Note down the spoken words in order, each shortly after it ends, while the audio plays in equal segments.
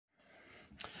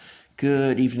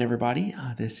Good evening, everybody.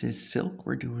 This is Silk.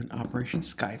 We're doing Operation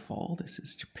Skyfall. This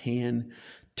is Japan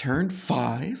turn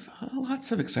 5.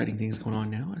 Lots of exciting things going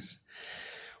on now as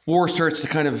war starts to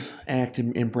kind of act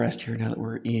in Brest here now that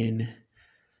we're in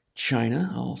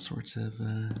China. All sorts of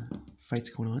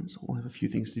fights going on, so we'll have a few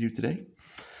things to do today.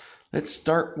 Let's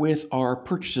start with our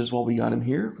purchases while we got them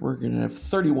here. We're going to have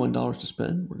 $31 to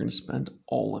spend. We're going to spend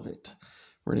all of it.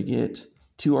 We're going to get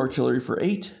 2 artillery for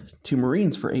 8, 2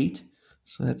 marines for 8.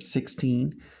 So that's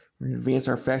 16. We're going to advance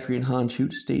our factory in Honshu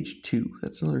to stage 2.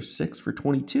 That's another 6 for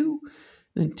 22.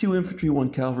 Then 2 infantry,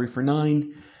 1 cavalry for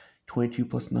 9. 22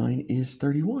 plus 9 is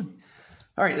 31.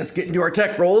 All right, let's get into our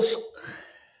tech rolls.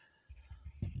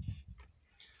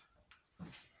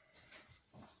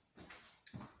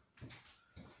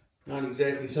 Not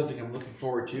exactly something I'm looking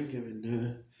forward to,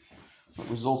 given what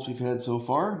results we've had so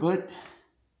far, but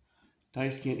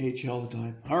dice can't hate you all the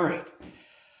time. All right.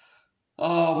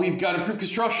 We've got improved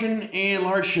construction and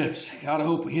large ships. Gotta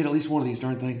hope we hit at least one of these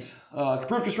darn things.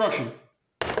 Improved construction.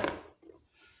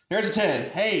 There's a 10.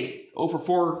 Hey, 0 for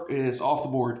 4 is off the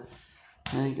board.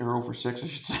 I think, or 0 for 6, I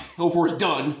should say. 0 for 4 is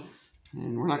done,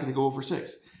 and we're not going to go 0 for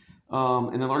 6.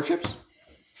 And then large ships.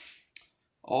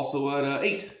 Also at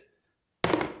 8.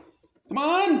 Come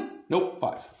on! Nope,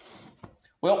 5.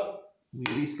 Well, we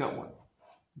at least got 1.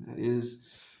 That is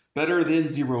better than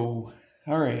 0.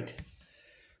 All right.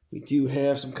 We do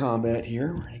have some combat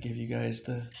here. We're going to give you guys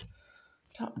the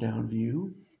top-down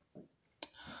view.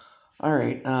 All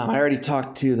right. I already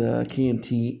talked to the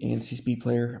KMT and CSP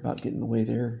player about getting the way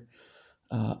their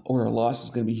order of loss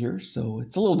is going to be here. So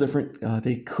it's a little different.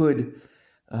 They could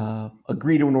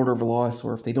agree to an order of loss,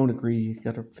 or if they don't agree, you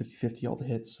got a 50-50 all the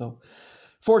hits. So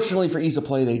fortunately for ease of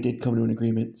play, they did come to an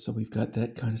agreement. So we've got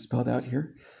that kind of spelled out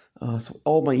here. So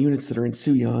all my units that are in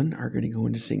Suyan are going to go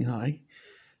into Shanghai.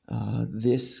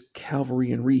 This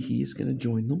cavalry and Rihi is going to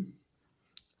join them.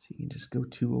 So you can just go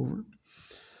 2 over.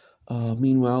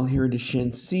 Meanwhile, here into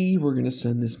Shenxi, we're going to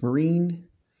send this marine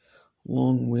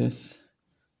along with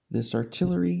this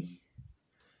artillery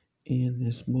and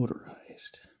this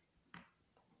motorized.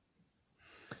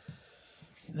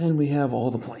 And then we have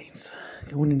all the planes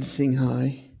going into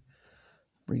Shanghai,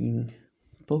 bringing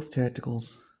both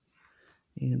tacticals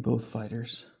and both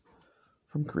fighters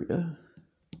from Korea.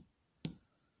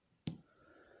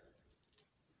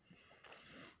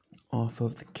 Off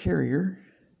of the carrier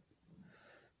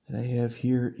that I have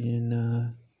here in,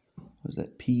 what is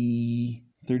that, P32?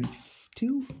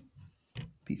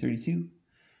 P32.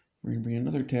 We're going to bring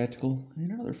another tactical and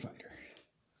another fighter.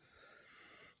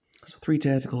 So 3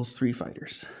 tacticals, 3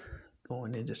 fighters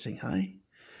going into Shanghai.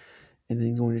 And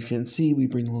then going to Shenxi, we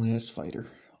bring the last fighter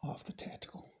off the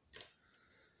tactical.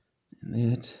 And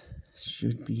that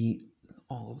should be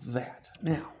all of that.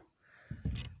 Now,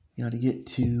 we got to get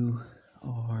to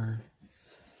our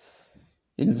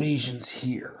invasions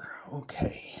here.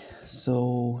 Okay,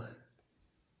 so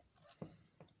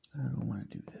I don't want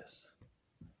to do this.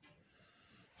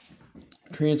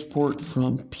 Transport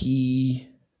from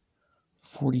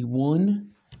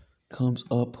P41 comes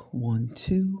up 1,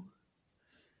 2,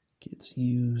 gets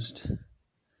used.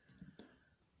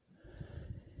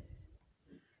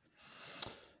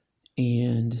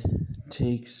 And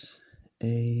takes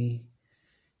a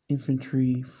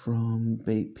infantry from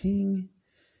Beiping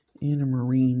and a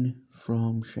marine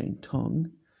from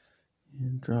Shantung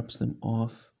and drops them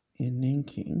off in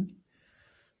Nanking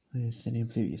with an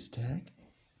amphibious attack.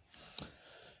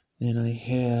 Then I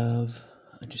have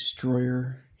a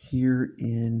destroyer here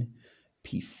in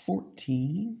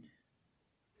P14.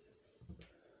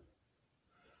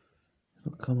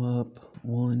 It'll come up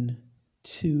 1,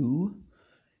 2,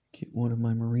 get one of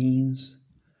my marines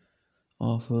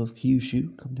off of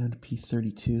Kyushu, come down to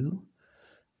P32,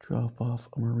 drop off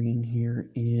a marine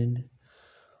here in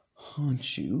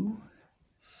Honshu,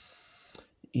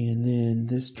 and then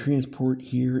this transport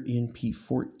here in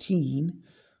P14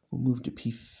 will move to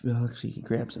actually he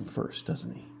grabs him first,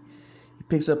 doesn't he? He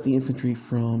picks up the infantry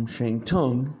from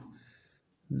Shantung,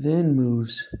 then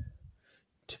moves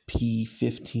to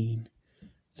P15,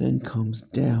 then comes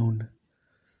down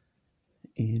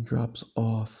and drops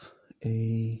off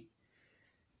a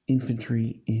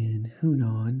infantry in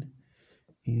Hunan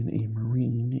and a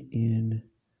marine in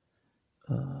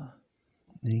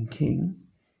Nanking.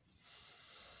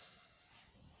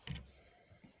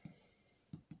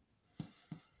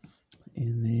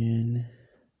 And then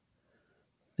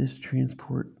this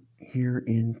transport here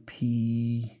in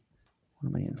what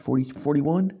am I in?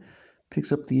 41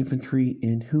 picks up the infantry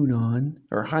in Hunan,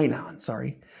 or Hainan,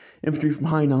 sorry. Infantry from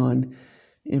Hainan,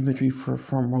 infantry for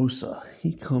Formosa.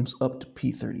 He comes up to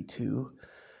P32,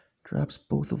 drops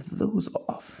both of those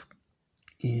off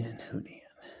in Hunan.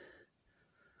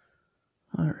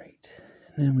 All right,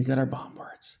 and then we got our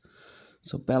bombards.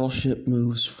 So battleship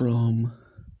moves from,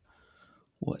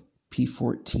 what,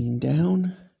 P14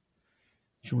 down,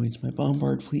 joins my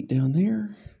bombard fleet down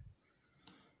there.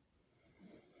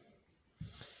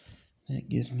 That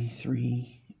gives me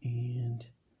 3 and,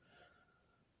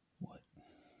 what,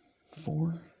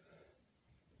 4?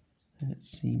 That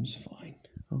seems fine.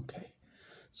 Okay,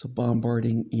 so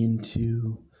bombarding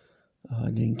into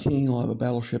Nanking, I'll have a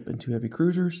battleship and 2 heavy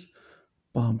cruisers.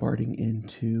 Bombarding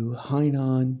into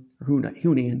Hainan, or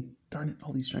Hunan, darn it,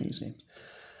 all these Chinese names.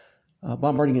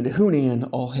 Bombarding into Hunan,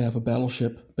 I'll have a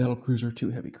battleship, battlecruiser, 2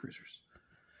 heavy cruisers.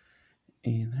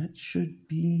 And that should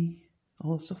be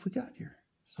all the stuff we got here.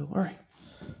 So, all right,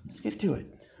 let's get to it.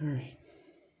 All right.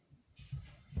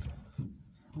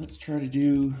 Let's try to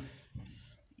do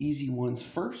easy ones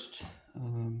first.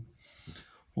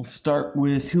 We'll start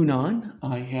with Hunan.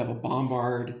 I have a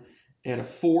bombard at a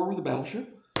 4 with a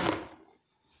battleship.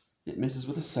 It misses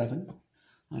with a 7.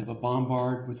 I have a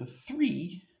bombard with a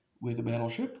 3 with a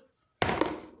battleship.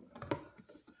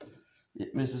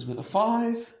 It misses with a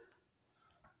 5.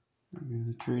 I'm going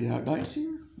to trade out dice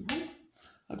here.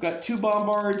 I've got 2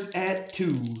 bombards at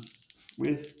 2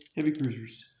 with heavy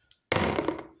cruisers.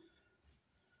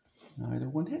 Neither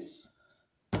one hits.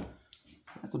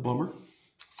 That's a bummer.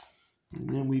 And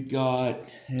then we've got,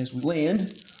 as we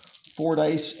land, 4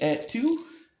 dice at 2.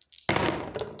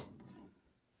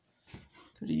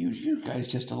 Could have used you guys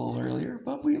just a little earlier,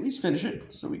 but we at least finish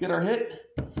it. So we get our hit,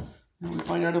 and we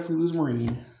find out if we lose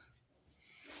Marine.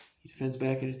 He defends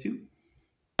back at a 2.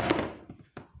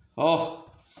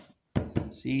 Oh,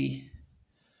 see,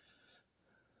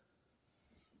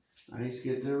 nice,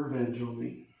 get their revenge on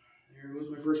me. There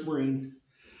goes my first Marine.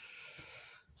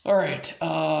 All right,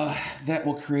 that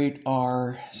will create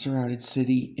our surrounded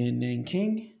city in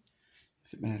Nanking,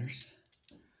 if it matters.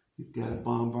 We've got a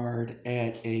bombard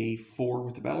at a 4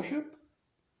 with the battleship.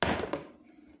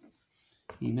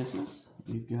 He misses.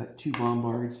 We've got 2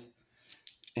 bombards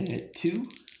at 2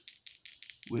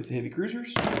 with heavy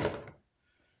cruisers.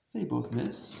 They both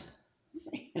miss.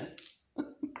 Man.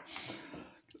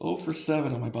 0 for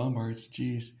 7 on my bombards.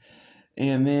 Jeez.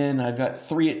 And then I've got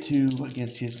 3 at 2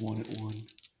 against his 1 at 1.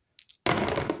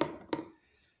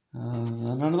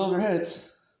 None of those are hits.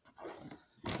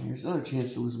 Here's another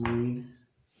chance to lose a Marine.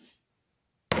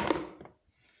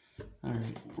 All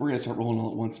right, we're going to start rolling all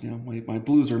at once now. My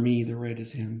blues are me, the red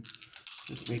is him.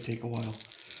 This may take a while.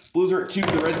 Blues are at 2,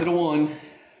 the red's at a 1.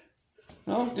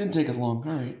 Oh, didn't take as long.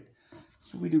 All right.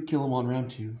 So we do kill him on round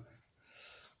 2.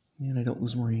 And I don't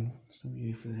lose Marine, so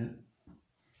yay for that.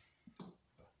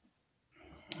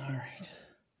 All right.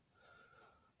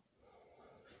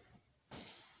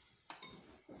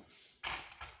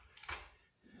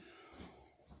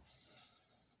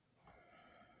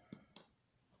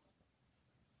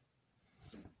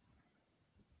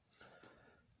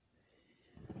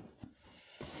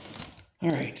 All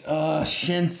right,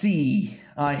 Shenxi.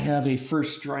 I have a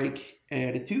first strike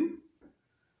at a 2.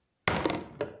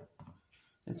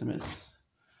 That's a miss.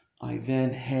 I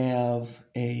then have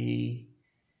a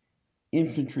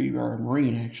infantry, or a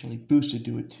Marine actually, boosted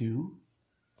to a 2.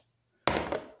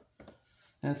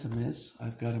 That's a miss.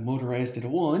 I've got a motorized at a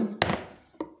 1.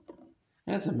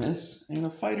 That's a miss. And a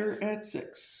fighter at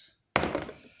 6.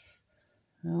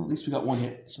 Well, at least we got 1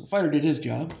 hit. So the fighter did his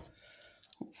job.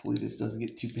 Hopefully this doesn't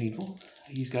get too painful.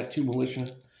 He's got 2 militia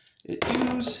at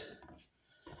 2s.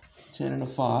 10 and a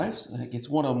 5. So that gets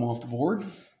 1 of them off the board.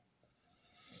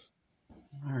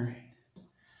 All right.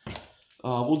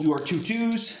 We'll do our 2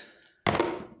 2s.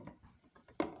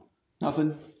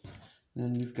 Nothing.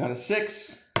 Then we've got a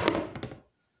 6.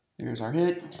 There's our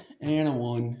hit. And a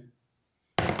 1.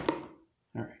 All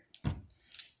right.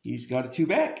 He's got a 2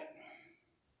 back.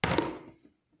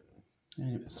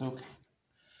 And it missed. Okay.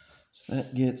 So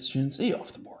that gets Shenxi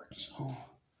off the board. So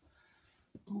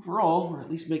overall, we're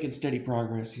at least making steady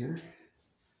progress here.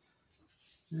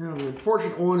 Now, the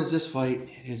unfortunate one is this fight.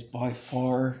 It is by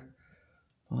far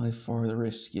the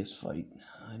riskiest fight.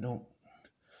 I don't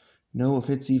know if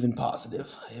it's even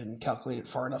positive. I hadn't calculated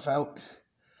far enough out.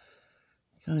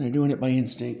 Kind of doing it by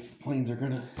instinct. Planes are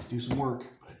going to do some work,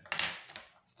 but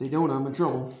if they don't, I'm in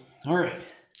trouble. All right.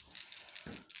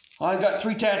 I've got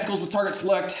 3 tacticals with target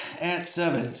select at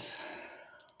 7s.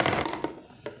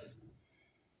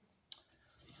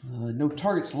 No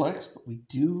target selects, but we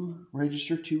do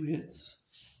register 2 hits.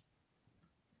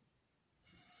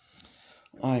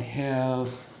 I have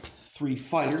 3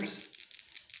 fighters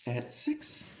at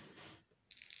 6.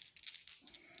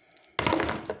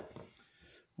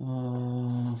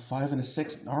 5 and a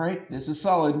 6. All right, this is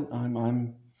solid.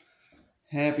 I'm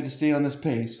happy to stay on this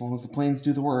pace. As long as the planes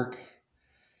do the work,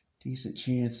 decent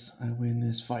chance I win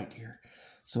this fight here.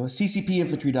 So a CCP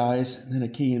infantry dies, and then a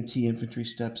KMT infantry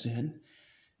steps in,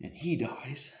 and he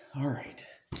dies. All right.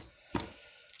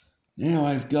 Now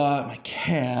I've got my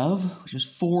cav, which is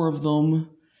 4 of them,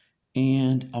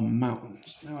 and a mountain.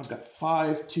 So now I've got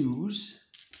 5 2s.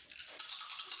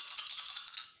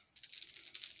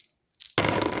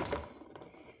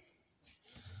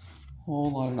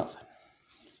 Whole lot of nothing.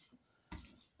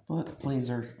 But the planes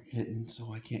are hitting,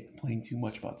 so I can't complain too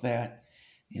much about that.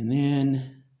 And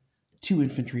then 2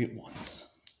 infantry at once.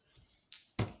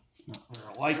 Not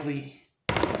very likely,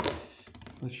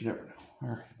 but you never know. All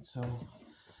right, so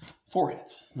 4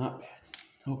 hits, not bad.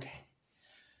 Okay.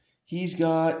 He's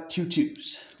got 2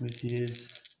 2s with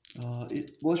his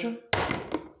militia.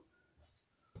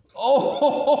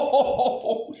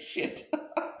 Oh, shit.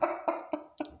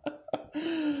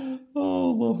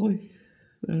 Oh, lovely.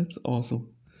 That's awesome.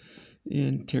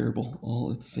 And terrible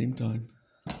all at the same time.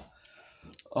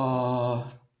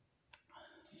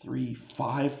 3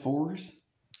 5 4s.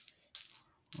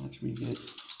 Watch me get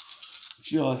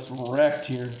just wrecked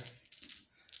here.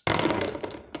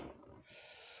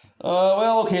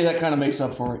 Well, okay, that kind of makes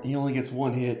up for it. He only gets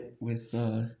 1 hit with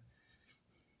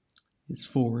his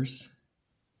 4s.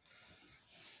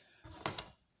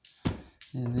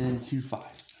 And then 2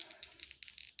 5s.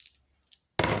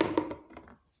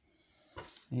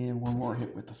 And 1 more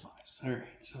hit with the 5s. All right,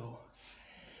 so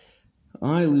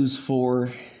I lose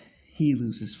 4. He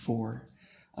loses 4.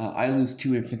 I lose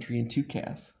 2 infantry and 2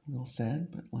 cav. A little sad,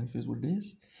 but life is what it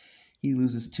is. He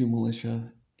loses 2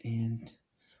 militia and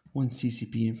 1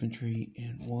 CCP infantry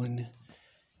and 1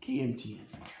 KMT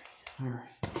infantry. All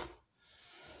right.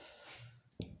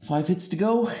 5 hits to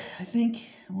go, I think.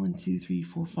 1, 2, 3,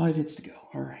 4, 5 hits to go.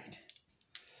 All right.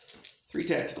 3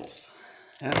 tacticals.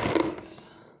 That's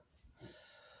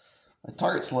a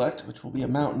target select, which will be a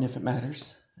mountain if it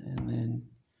matters, and then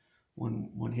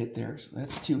one hit there. So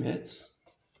that's 2 hits.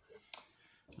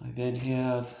 I then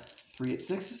have 3 at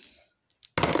 6s.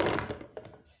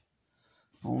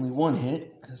 Only 1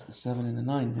 hit because the 7 and the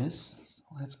 9 miss. So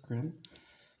that's grim.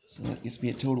 So that gets me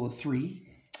a total of 3.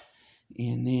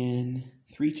 And then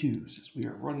 3 2s as we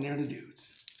are running out of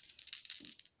dudes.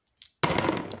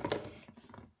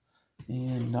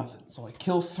 And nothing. So I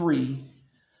kill 3,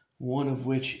 1 of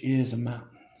which is a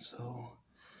mountain. So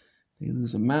they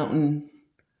lose a mountain,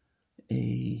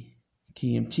 a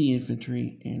KMT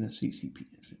infantry, and a CCP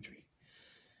infantry.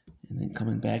 And then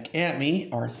coming back at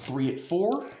me are 3 at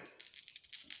 4.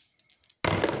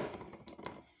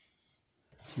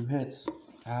 2 hits.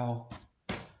 Ow.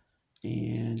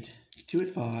 And 2 at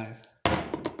 5.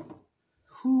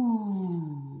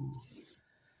 Whoo.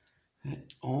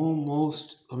 That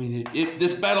almost, I mean,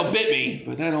 this battle bit me,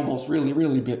 but that almost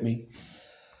really bit me.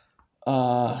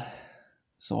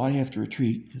 So I have to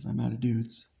retreat because I'm out of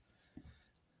dudes.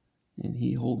 And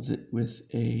he holds it with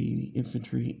a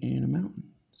infantry and a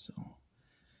mountain. So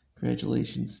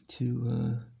congratulations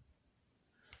to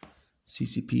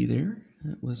CCP there.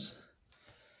 That was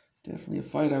definitely a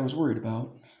fight I was worried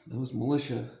about. Those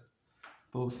militia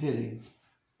both hitting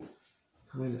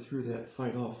kind of threw that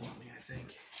fight off on me, I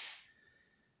think.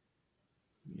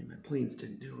 Yeah, my planes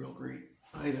didn't do real great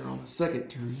either on the second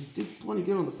turn. They did plenty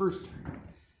good on the first turn,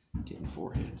 getting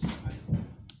 4 hits. But...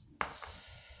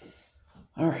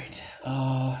 all right,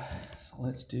 so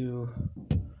let's do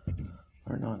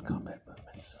our non-combat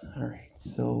movements. All right,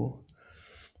 so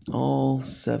all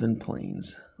 7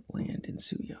 planes land in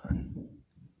Suyan.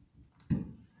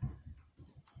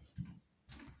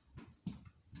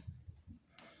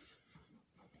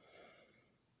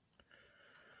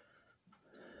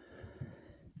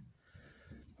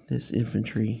 This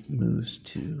infantry moves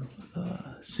to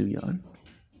Suyan.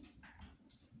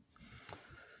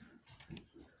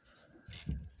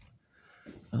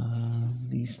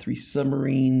 These 3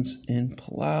 submarines in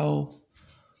Palau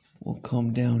will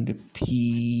come down to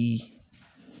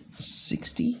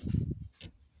P60.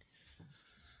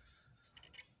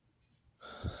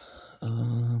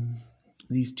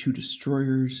 These 2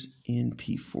 destroyers in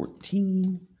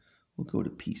P14 will go to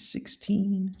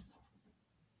P16.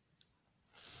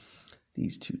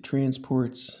 These 2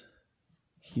 transports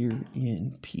here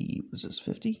in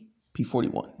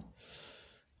P41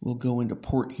 will go into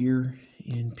port here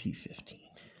in P15.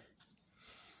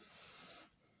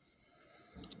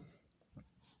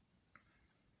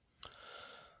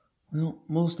 Well,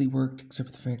 mostly worked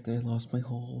except for the fact that I lost my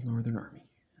whole Northern Army.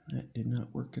 That did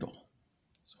not work at all.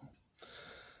 So,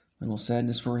 a little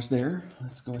sadness for us there.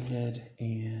 Let's go ahead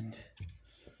and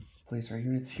place our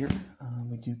units here.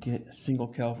 We do get a single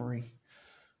cavalry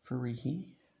for Rihi,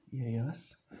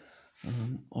 EAS.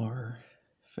 Our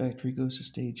factory goes to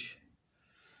stage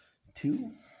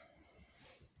 2.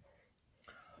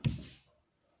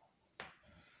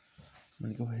 I'm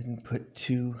going to go ahead and put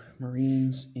 2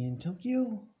 Marines in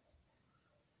Tokyo.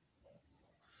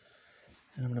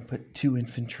 And I'm going to put 2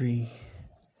 infantry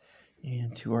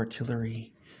and 2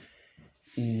 artillery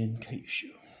in Kyushu.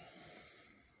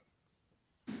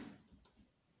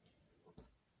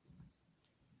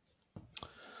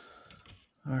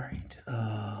 All right.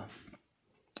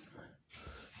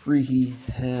 Rihi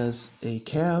has a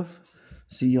cav.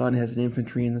 Sion has an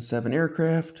infantry and the 7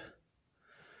 aircraft.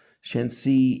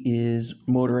 Shensi is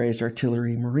motorized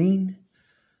artillery marine.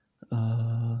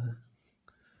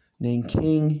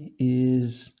 Nanking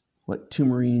is 2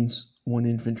 marines, 1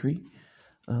 infantry.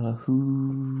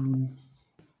 Hunan?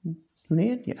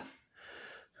 Yeah.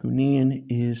 Hunan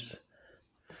is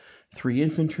 3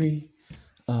 infantry.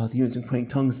 The units in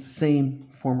Kwangtung is the same,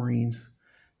 4 marines,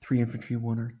 3 infantry,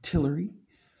 1 artillery.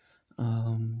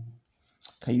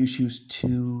 Kyushu is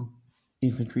 2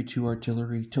 infantry, 2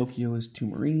 artillery. Tokyo is 2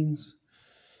 marines.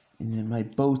 And then my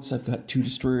boats, I've got 2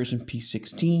 destroyers in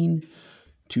P-16,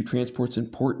 2 transports in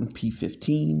port in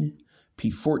P-15.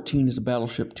 P-14 is a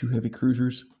battleship, 2 heavy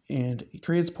cruisers, and a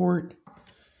transport.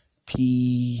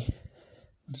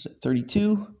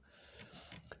 P-32,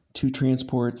 2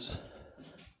 transports.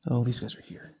 Oh, these guys are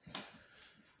here.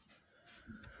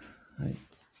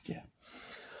 Yeah.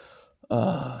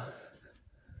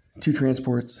 2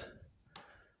 transports,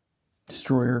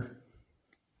 destroyer,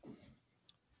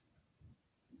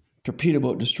 torpedo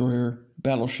boat destroyer,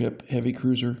 battleship, heavy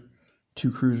cruiser,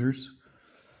 2 cruisers,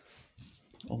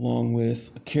 along with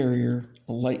a carrier,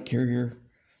 a light carrier,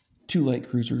 2 light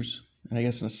cruisers, and I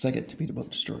guess in a second torpedo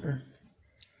boat destroyer.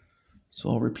 So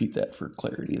I'll repeat that for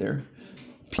clarity there.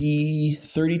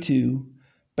 P-32,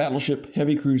 battleship,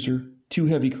 heavy cruiser, 2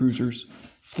 heavy cruisers,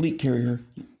 fleet carrier,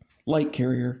 light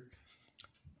carrier,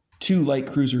 2 light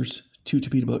cruisers, 2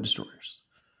 torpedo boat destroyers.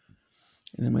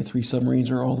 And then my 3 submarines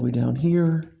are all the way down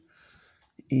here.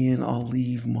 And I'll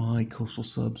leave my coastal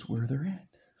subs where they're at.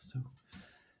 So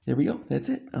there we go. That's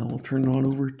it. We'll turn it on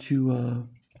over to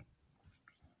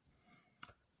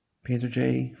Panzer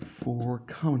J for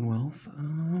Commonwealth.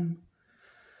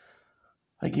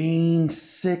 I gained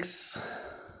 6,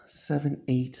 7,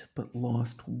 8, but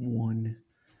lost 1.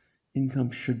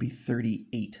 Income should be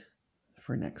 38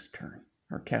 for next turn.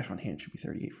 Or cash on hand should be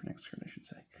 38 for next turn, I should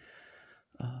say.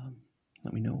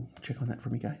 Let me know. Check on that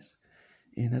for me, guys.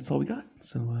 And that's all we got.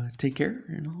 So take care,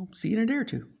 and I'll see you in a day or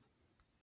 2.